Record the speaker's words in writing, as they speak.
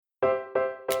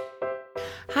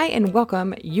Hi and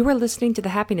welcome. You are listening to the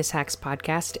Happiness Hacks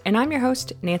podcast, and I'm your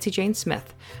host, Nancy Jane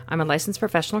Smith. I'm a licensed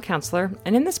professional counselor,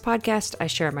 and in this podcast, I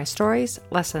share my stories,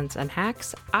 lessons, and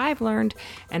hacks I've learned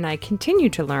and I continue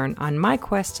to learn on my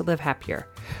quest to live happier.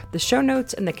 The show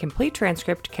notes and the complete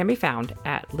transcript can be found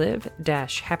at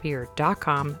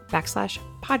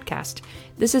live-happier.com/podcast.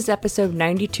 This is episode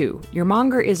 92. Your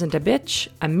monger isn't a bitch,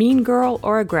 a mean girl,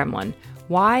 or a gremlin.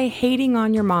 Why hating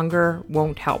on your monger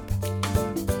won't help.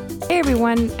 Hey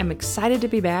everyone, I'm excited to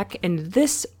be back, and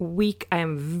this week I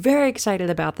am very excited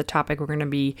about the topic we're going to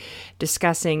be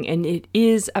discussing, and it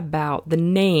is about the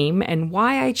name and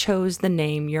why I chose the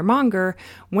name Your Monger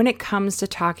when it comes to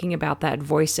talking about that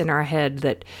voice in our head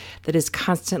that is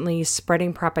constantly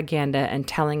spreading propaganda and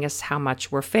telling us how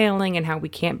much we're failing and how we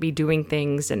can't be doing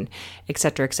things and et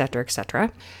cetera, et cetera, et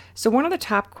cetera. So one of the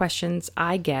top questions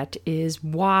I get is,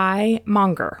 why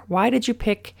Monger? Why did you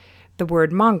pick the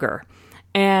word Monger?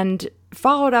 And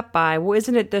followed up by, well,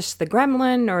 isn't it just the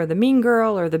gremlin or the mean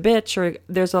girl or the bitch? Or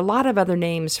there's a lot of other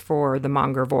names for the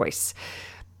monger voice.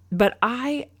 But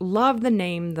I love the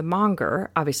name the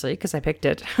Monger, obviously, because I picked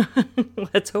it.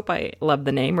 Let's hope I love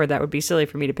the name, or that would be silly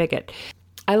for me to pick it.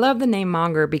 I love the name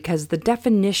Monger because the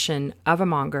definition of a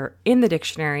monger in the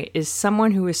dictionary is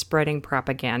someone who is spreading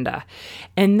propaganda.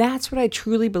 And that's what I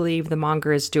truly believe the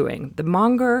monger is doing. The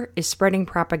monger is spreading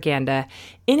propaganda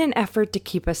in an effort to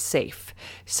keep us safe.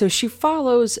 So she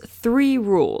follows 3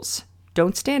 rules.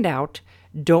 Don't stand out,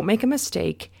 don't make a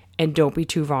mistake, and don't be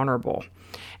too vulnerable.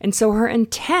 And so her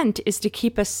intent is to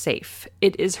keep us safe.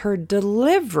 It is her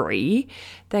delivery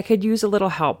that could use a little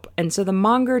help. And so the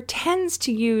monger tends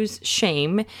to use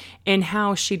shame in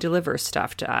how she delivers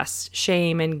stuff to us.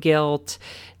 Shame and guilt,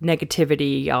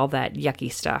 negativity, all that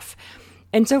yucky stuff.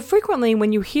 And so frequently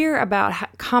when you hear about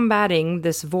combating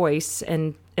this voice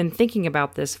and thinking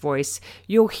about this voice,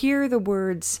 you'll hear the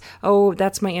words, oh,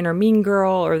 that's my inner mean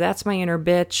girl, or that's my inner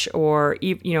bitch, or,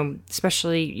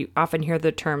 especially you often hear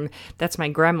the term, that's my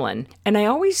gremlin. And I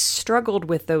always struggled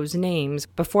with those names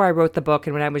before I wrote the book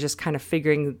and when I was just kind of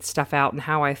figuring stuff out and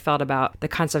how I felt about the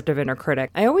concept of inner critic.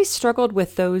 I always struggled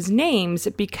with those names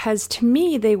because to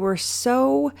me, they were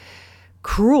so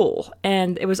cruel.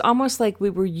 And it was almost like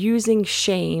we were using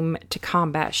shame to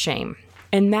combat shame.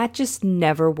 And that just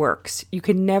never works. You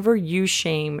can never use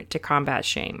shame to combat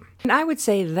shame. And I would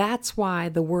say that's why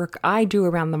the work I do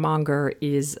around the monger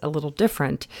is a little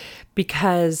different,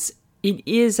 because it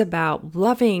is about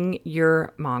loving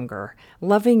your monger,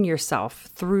 loving yourself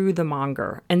through the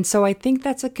monger. And so I think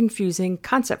that's a confusing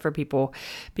concept for people,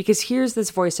 because here's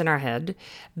this voice in our head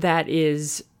that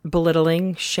is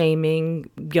belittling, shaming,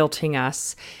 guilting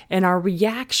us. And our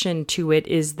reaction to it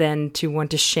is then to want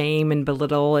to shame and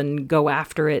belittle and go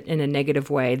after it in a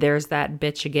negative way. There's that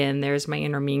bitch again. There's my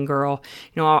inner mean girl.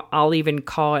 I'll even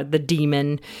call it the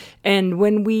demon. And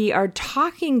when we are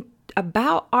talking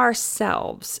about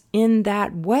ourselves in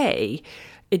that way,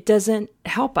 it doesn't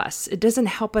help us. It doesn't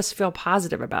help us feel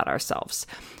positive about ourselves.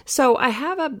 So I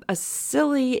have a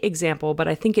silly example, but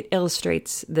I think it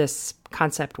illustrates this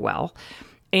concept well.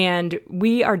 And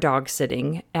we are dog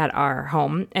sitting at our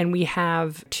home, and we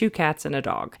have 2 cats and a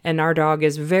dog. And our dog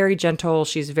is very gentle.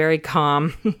 She's very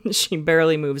calm. She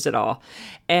barely moves at all.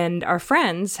 And our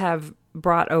friends have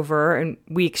brought over, and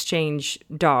we exchange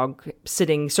dog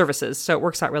sitting services. So it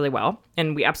works out really well.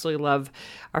 And we absolutely love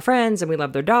our friends and we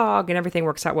love their dog, and everything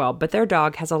works out well. But their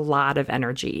dog has a lot of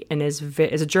energy and is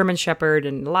a German Shepherd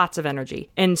and lots of energy.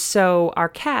 And so our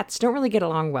cats don't really get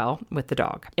along well with the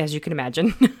dog, as you can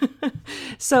imagine.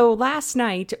 So last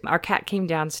night, our cat came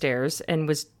downstairs and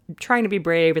was trying to be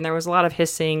brave, and there was a lot of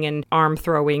hissing and arm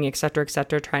throwing, et cetera,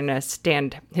 trying to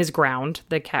stand his ground,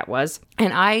 the cat was.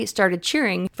 And I started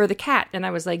cheering for the cat, and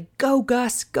I was like, go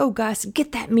Gus,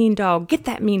 get that mean dog, get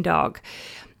that mean dog.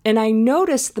 And I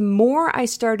noticed the more I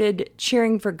started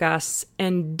cheering for Gus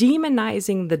and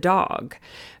demonizing the dog,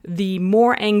 the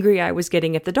more angry I was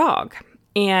getting at the dog.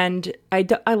 And I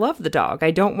love the dog.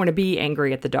 I don't want to be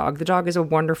angry at the dog. The dog is a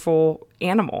wonderful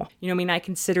animal. I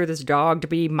consider this dog to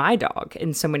be my dog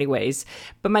in so many ways.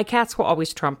 But my cats will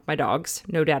always trump my dogs,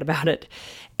 no doubt about it.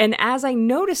 And as I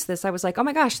noticed this, I was like, oh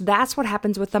my gosh, that's what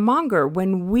happens with the monger.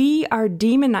 When we are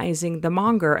demonizing the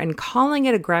monger and calling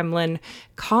it a gremlin,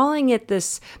 calling it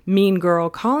this mean girl,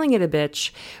 calling it a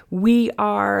bitch,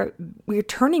 we're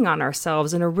turning on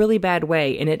ourselves in a really bad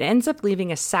way. And it ends up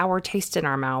leaving a sour taste in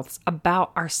our mouths about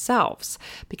ourselves,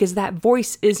 because that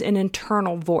voice is an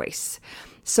internal voice.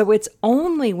 So it's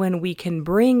only when we can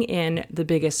bring in the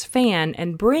biggest fan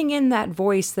and bring in that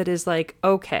voice that is like,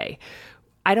 okay,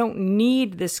 I don't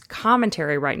need this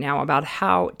commentary right now about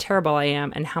how terrible I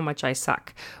am and how much I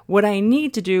suck. What I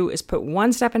need to do is put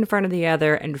one step in front of the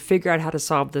other and figure out how to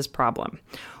solve this problem.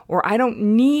 Or I don't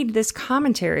need this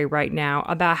commentary right now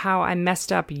about how I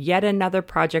messed up yet another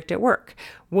project at work.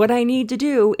 What I need to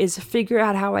do is figure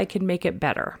out how I can make it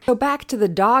better. So back to the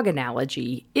dog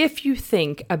analogy, if you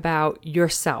think about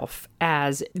yourself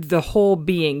as the whole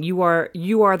being, you are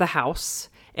the house.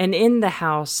 And in the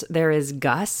house, there is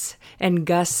Gus, and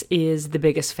Gus is the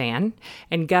biggest fan.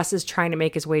 And Gus is trying to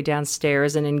make his way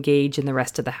downstairs and engage in the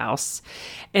rest of the house.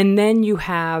 And then you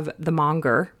have the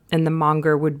Monger, and the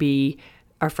Monger would be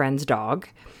our friend's dog.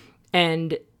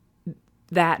 And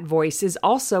that voice is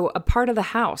also a part of the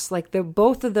house. Like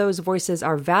both of those voices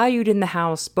are valued in the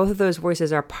house. Both of those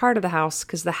voices are part of the house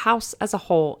because the house as a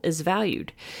whole is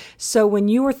valued. So when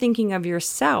you are thinking of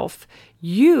yourself,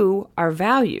 you are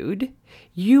valued.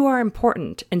 You are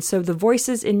important. And so the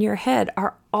voices in your head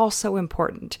are also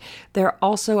important. They're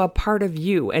also a part of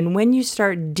you. And when you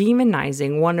start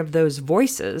demonizing one of those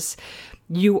voices,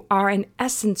 you are in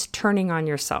essence turning on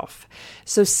yourself.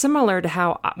 So similar to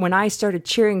how when I started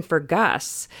cheering for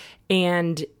Gus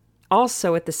and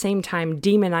also at the same time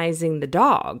demonizing the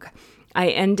dog, I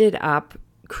ended up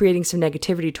creating some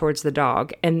negativity towards the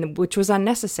dog, and which was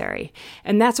unnecessary.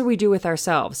 And that's what we do with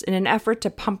ourselves. In an effort to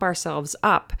pump ourselves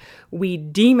up, we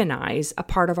demonize a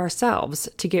part of ourselves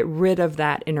to get rid of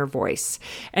that inner voice.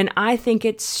 And I think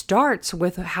it starts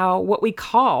with what we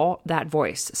call that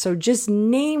voice. So just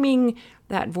naming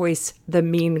that voice the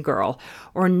mean girl,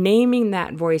 or naming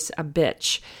that voice a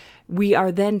bitch, we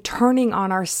are then turning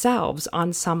on ourselves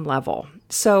on some level.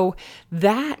 So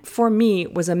that for me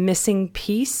was a missing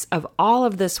piece of all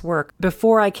of this work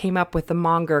before I came up with the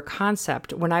Monger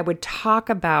concept. When I would talk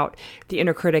about the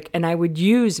inner critic and I would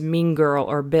use mean girl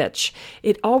or bitch,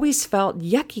 it always felt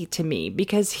yucky to me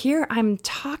because here I'm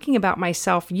talking about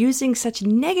myself using such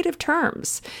negative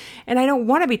terms. And I don't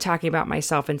want to be talking about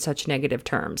myself in such negative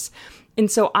terms.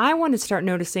 And so I want to start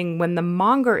noticing when the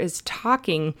Monger is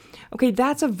talking, okay,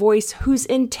 that's a voice whose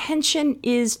intention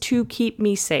is to keep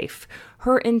me safe.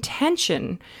 Her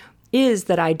intention is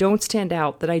that I don't stand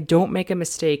out, that I don't make a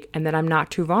mistake, and that I'm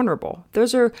not too vulnerable.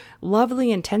 Those are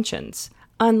lovely intentions,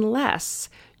 unless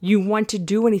you want to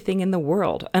do anything in the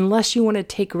world, unless you want to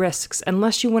take risks,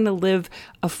 unless you want to live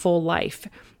a full life.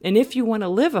 And if you want to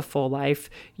live a full life,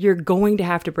 you're going to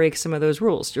have to break some of those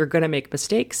rules. You're going to make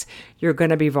mistakes, you're going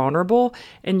to be vulnerable,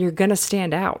 and you're going to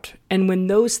stand out. And when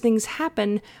those things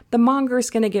happen, the Monger is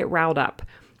going to get riled up.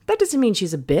 That doesn't mean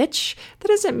she's a bitch. That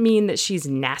doesn't mean that she's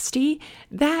nasty.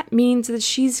 That means that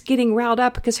she's getting riled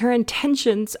up because her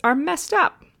intentions are messed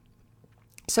up.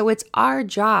 So it's our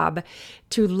job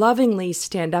to lovingly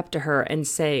stand up to her and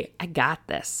say, I got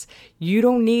this. You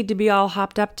don't need to be all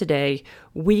hopped up today.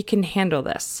 We can handle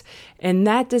this. And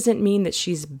that doesn't mean that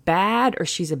she's bad or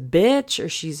she's a bitch or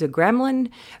she's a gremlin.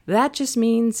 That just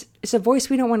means it's a voice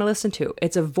we don't want to listen to.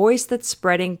 It's a voice that's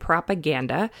spreading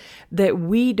propaganda that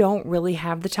we don't really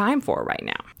have the time for right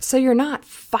now. So you're not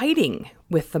fighting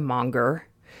with the Monger.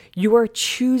 You are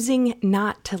choosing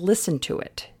not to listen to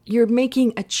it. You're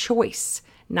making a choice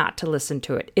not to listen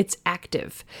to it. It's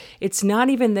active. It's not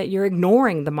even that you're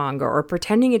ignoring the Monger or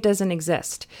pretending it doesn't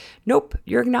exist. Nope,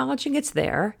 you're acknowledging it's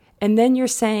there. And then you're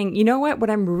saying, you know what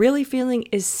I'm really feeling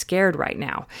is scared right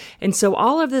now. And so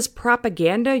all of this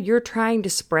propaganda you're trying to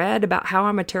spread about how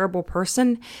I'm a terrible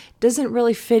person doesn't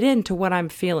really fit into what I'm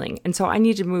feeling. And so I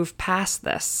need to move past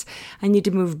this. I need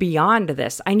to move beyond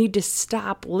this. I need to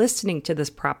stop listening to this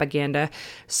propaganda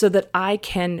so that I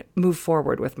can move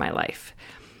forward with my life.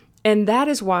 And that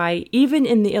is why even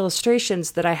in the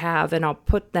illustrations that I have, and I'll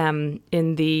put them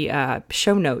in the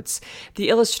show notes, the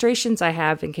illustrations I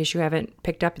have, in case you haven't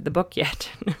picked up the book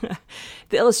yet,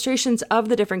 the illustrations of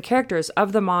the different characters,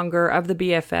 of the Monger, of the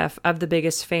BFF, of the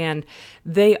biggest fan,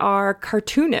 they are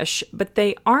cartoonish, but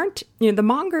they aren't, the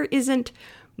Monger isn't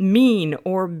mean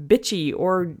or bitchy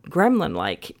or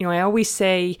gremlin-like. I always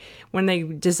say when they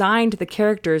designed the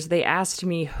characters, they asked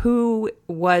me who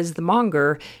was the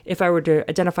Monger. If I were to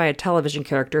identify a television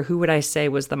character, who would I say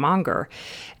was the Monger?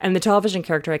 And the television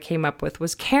character I came up with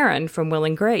was Karen from Will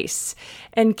and Grace.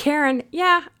 And Karen,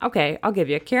 yeah, okay, I'll give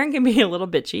you. Karen can be a little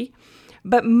bitchy.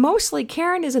 But mostly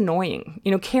Karen is annoying.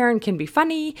 Karen can be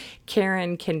funny,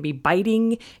 Karen can be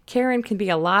biting, Karen can be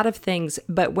a lot of things,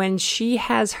 but when she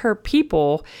has her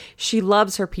people, she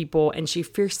loves her people and she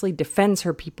fiercely defends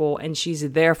her people and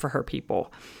she's there for her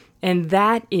people. And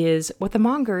that is what the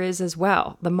Monger is as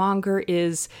well. The Monger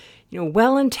is,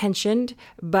 well-intentioned,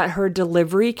 but her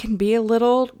delivery can be a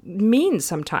little mean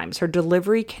sometimes. Her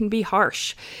delivery can be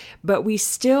harsh, but we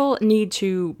still need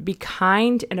to be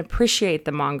kind and appreciate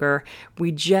the monger.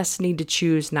 We just need to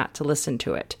choose not to listen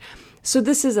to it. So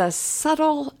this is a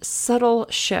subtle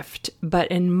shift, but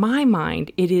in my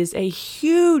mind, it is a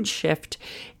huge shift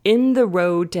in the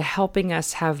road to helping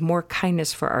us have more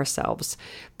kindness for ourselves.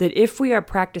 That if we are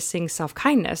practicing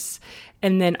self-kindness,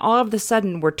 and then all of a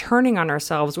sudden we're turning on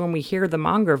ourselves when we hear the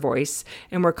monger voice,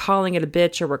 and we're calling it a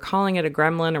bitch, or we're calling it a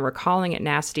gremlin, or we're calling it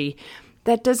nasty,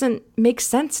 that doesn't make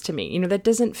sense to me. That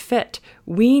doesn't fit.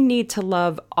 We need to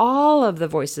love all of the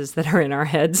voices that are in our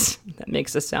heads. That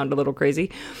makes us sound a little crazy.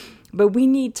 But we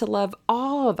need to love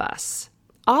all of us,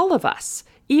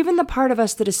 even the part of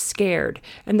us that is scared,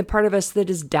 and the part of us that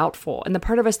is doubtful, and the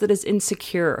part of us that is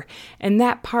insecure. And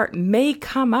that part may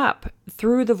come up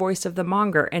through the voice of the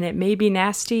monger, and it may be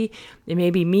nasty, it may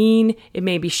be mean, it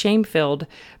may be shame-filled,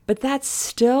 but that's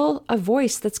still a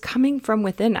voice that's coming from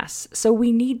within us. So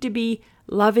we need to be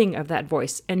loving of that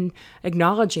voice and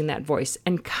acknowledging that voice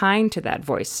and kind to that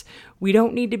voice. We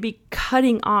don't need to be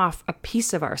cutting off a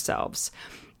piece of ourselves.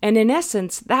 And in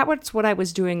essence, that was what I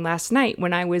was doing last night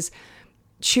when I was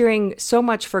cheering so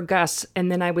much for Gus,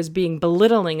 and then I was being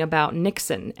belittling about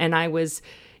Nixon, and I was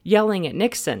yelling at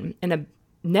Nixon in a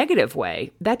negative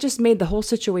way. That just made the whole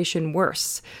situation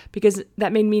worse, because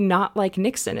that made me not like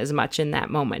Nixon as much in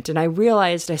that moment. And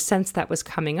I sensed that was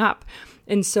coming up.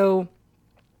 And so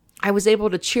I was able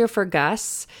to cheer for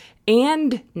Gus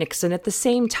and Nixon at the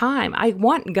same time. I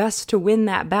want Gus to win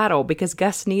that battle because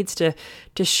Gus needs to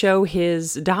show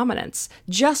his dominance,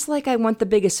 just like I want the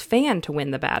biggest fan to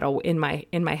win the battle in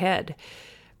my head.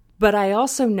 But I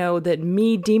also know that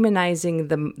me demonizing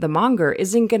the monger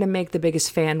isn't going to make the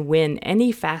biggest fan win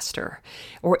any faster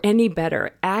or any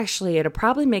better. Actually, it'll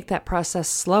probably make that process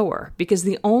slower, because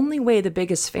the only way the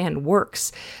biggest fan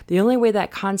works, the only way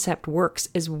that concept works,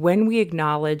 is when we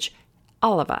acknowledge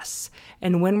all of us,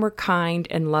 and when we're kind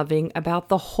and loving about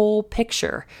the whole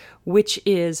picture, which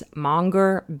is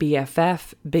monger,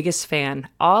 BFF, biggest fan.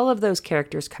 All of those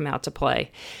characters come out to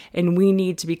play, and we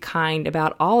need to be kind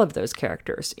about all of those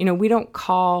characters. We don't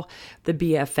call the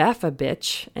BFF a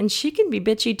bitch, and she can be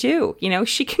bitchy too.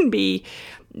 She can be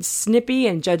snippy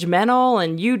and judgmental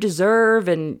and you deserve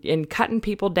and cutting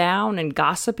people down and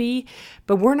gossipy,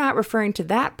 but we're not referring to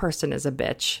that person as a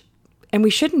bitch. And we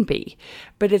shouldn't be,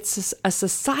 but it's a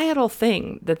societal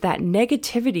thing that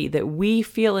negativity that we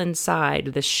feel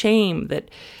inside, the shame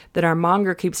that our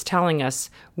monger keeps telling us,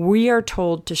 we are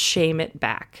told to shame it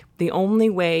back. The only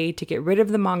way to get rid of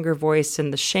the monger voice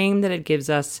and the shame that it gives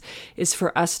us is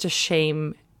for us to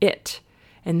shame it.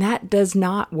 And that does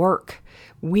not work.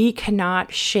 We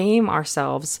cannot shame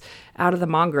ourselves out of the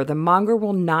monger. The monger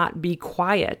will not be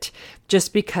quiet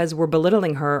just because we're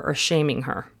belittling her or shaming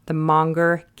her. The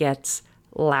monger gets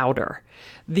louder.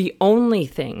 The only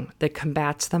thing that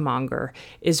combats the monger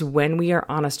is when we are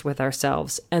honest with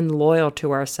ourselves and loyal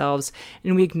to ourselves,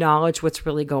 and we acknowledge what's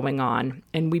really going on,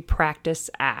 and we practice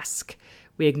ask.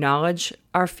 We acknowledge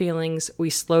our feelings, we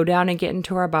slow down and get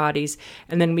into our bodies,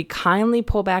 and then we kindly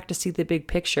pull back to see the big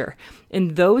picture.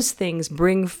 And those things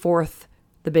bring forth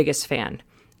the biggest fan.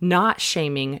 Not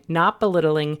shaming, not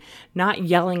belittling, not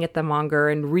yelling at the monger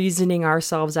and reasoning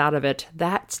ourselves out of it.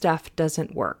 That stuff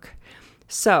doesn't work.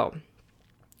 So,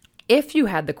 if you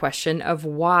had the question of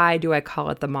why do I call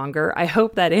it the monger, I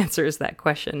hope that answers that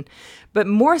question. But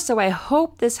more so, I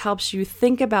hope this helps you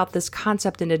think about this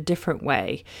concept in a different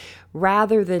way,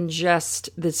 rather than just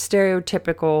the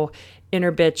stereotypical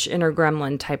inner bitch, inner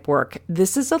gremlin type work.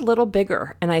 This is a little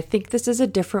bigger, and I think this is a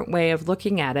different way of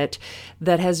looking at it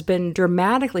that has been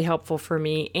dramatically helpful for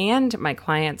me and my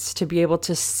clients to be able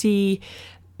to see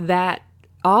that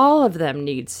all of them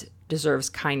deserves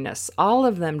kindness. All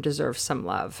of them deserve some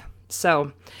love.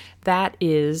 So that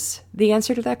is the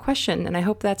answer to that question, and I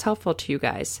hope that's helpful to you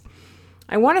guys.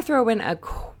 I want to throw in a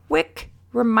quick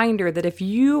reminder that if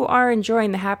you are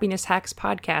enjoying the Happiness Hacks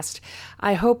podcast,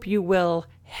 I hope you will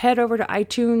head over to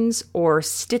iTunes or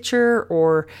Stitcher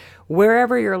or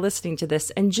wherever you're listening to this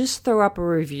and just throw up a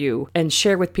review and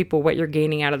share with people what you're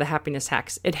gaining out of the Happiness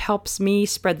Hacks. It helps me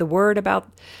spread the word about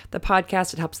the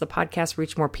podcast. It helps the podcast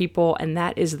reach more people, and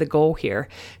that is the goal here.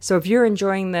 So if you're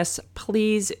enjoying this,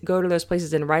 please go to those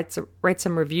places and write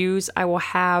some reviews. I will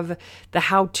have the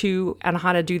how-to on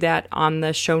how to do that on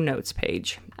the show notes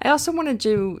page. I also wanted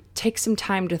to take some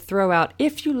time to throw out,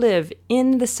 if you live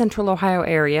in the Central Ohio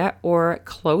area or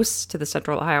close to the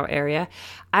Central Ohio area,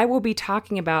 I will be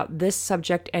talking about this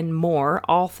subject and more,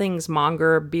 all things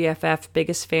monger, BFF,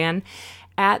 biggest fan,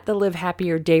 at the Live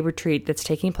Happier Day Retreat that's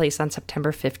taking place on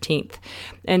September 15th.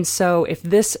 And so if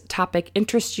this topic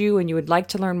interests you and you would like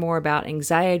to learn more about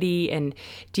anxiety and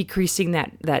decreasing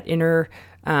that inner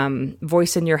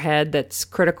voice in your head that's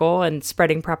critical and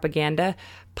spreading propaganda,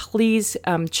 please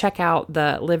check out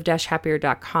the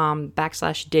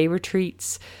live-happier.com/day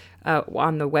retreats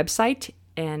on the website,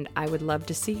 and I would love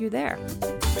to see you there.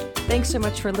 Thanks so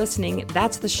much for listening.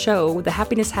 That's the show. The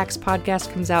Happiness Hacks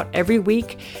podcast comes out every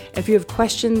week. If you have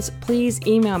questions, please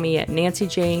email me at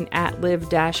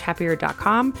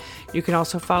nancyjane@live-happier.com. You can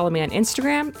also follow me on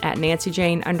Instagram at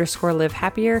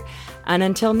nancyjane_livehappier. And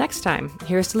until next time,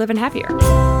 here's to living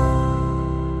happier.